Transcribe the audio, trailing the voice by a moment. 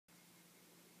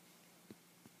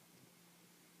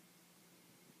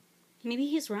Maybe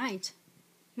he's right.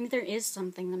 Maybe there is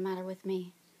something the matter with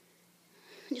me.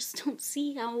 I just don't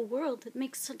see how a world that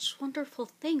makes such wonderful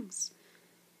things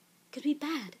could be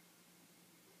bad.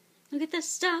 Look at this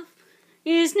stuff.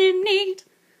 Isn't it neat?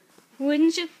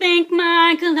 Wouldn't you think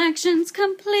my collection's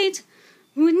complete?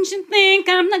 Wouldn't you think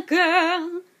I'm the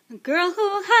girl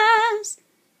who has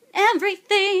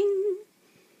everything?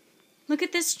 Look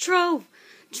at this trove,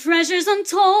 treasures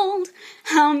untold.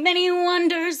 How many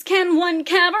wonders can one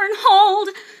cavern hold?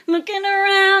 Looking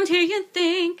around here you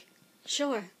think,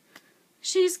 sure,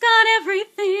 she's got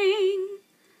everything.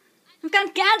 I've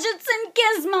got gadgets and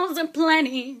gizmos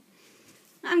aplenty.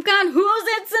 I've got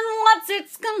who's-its and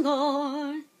what's-its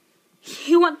galore.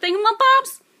 You want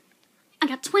thingamabobs? I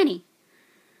got 20.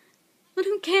 But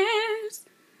who cares?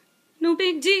 No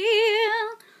big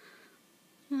deal.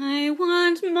 I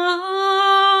want more.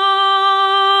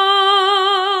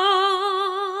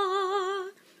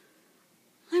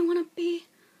 I want to be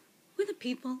where the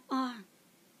people are.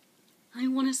 I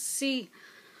want to see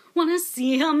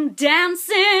 'em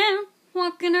dancing,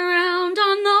 walking around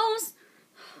on those,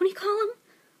 what do you call 'em?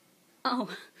 Oh,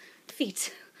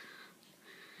 feet.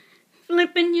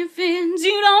 Flipping your fins,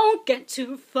 you don't get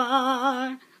too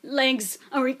far. Legs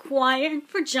are required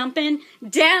for jumping,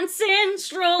 dancing,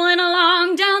 strolling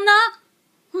along down the,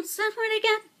 what's that word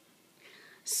again?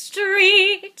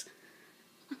 Street.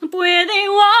 Up where they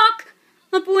walk,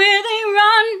 up where they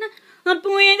run, up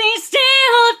where they stay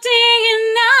all day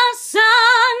in the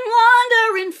sun,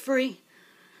 wandering free.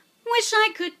 Wish I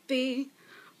could be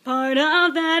part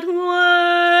of that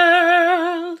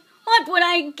world. What would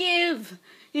I give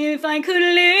if I could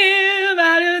live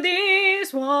out of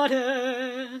these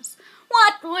waters?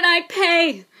 What would I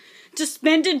pay to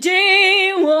spend a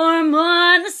day warm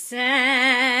on the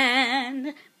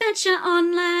sand? Betcha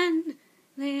on land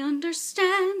they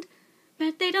understand,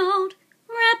 bet they don't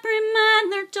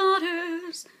reprimand their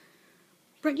daughters.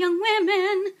 Bright young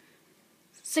women,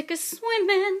 sick of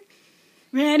swimming,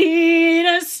 ready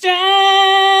to stand.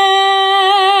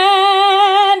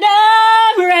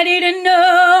 I'm ready to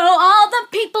know all the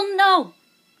people know.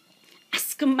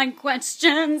 Ask 'em my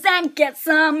questions and get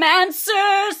some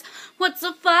answers. What's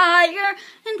a fire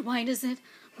and why does it,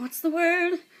 what's the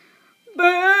word?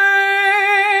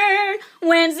 Burn.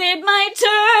 When's it my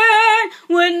turn?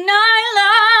 Wouldn't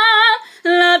I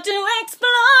love to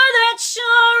explore that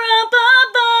shore up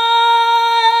above,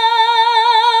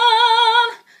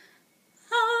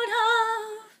 out of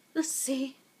the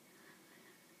sea?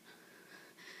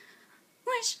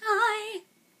 Wish I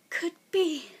could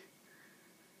be